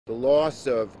The loss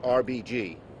of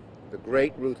RBG, the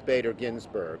great Ruth Bader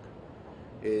Ginsberg,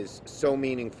 is so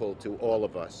meaningful to all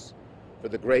of us for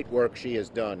the great work she has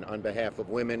done on behalf of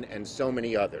women and so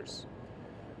many others.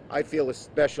 I feel a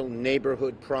special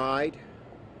neighborhood pride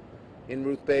in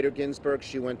Ruth Bader Ginsberg.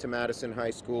 She went to Madison High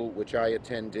School, which I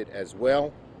attended as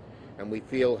well, and we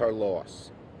feel her loss.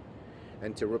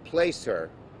 And to replace her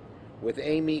with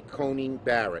Coney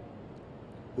Barrett,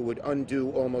 who would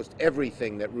undo almost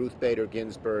everything that Ruth Bader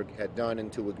Ginsberg had done,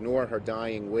 and to ignore her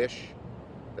dying wish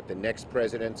that the next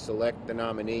president select the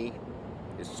nominee,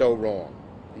 is so wrong.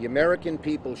 The American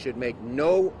people should make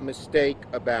no mistake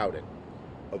about it.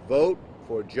 A vote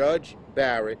for Judge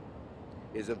Barrett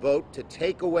is a vote to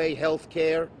take away health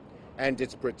care and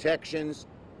its protections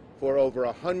for over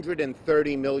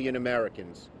 130 million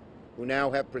Americans who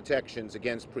now have protections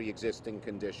against pre-existing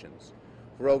conditions,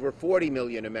 for over 40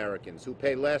 million Americans who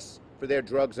pay less for their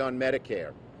drugs on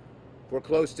Medicare, for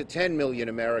close to 10 million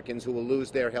Americans who will lose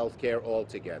their health care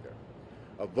altogether.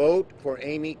 A vote for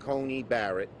Coney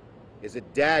Barrett is a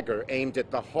dagger aimed at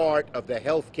the heart of the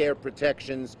health care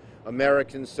protections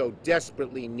Americans so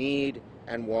desperately need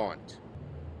and want.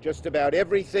 Just about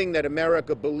everything that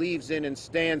America believes in and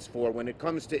stands for when it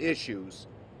comes to issues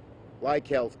like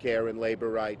health care and labor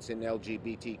rights and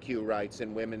LGBTQ rights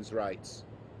and women's rights,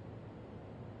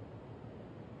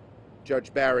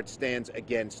 Judge Barrett stands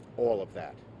against all of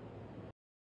that.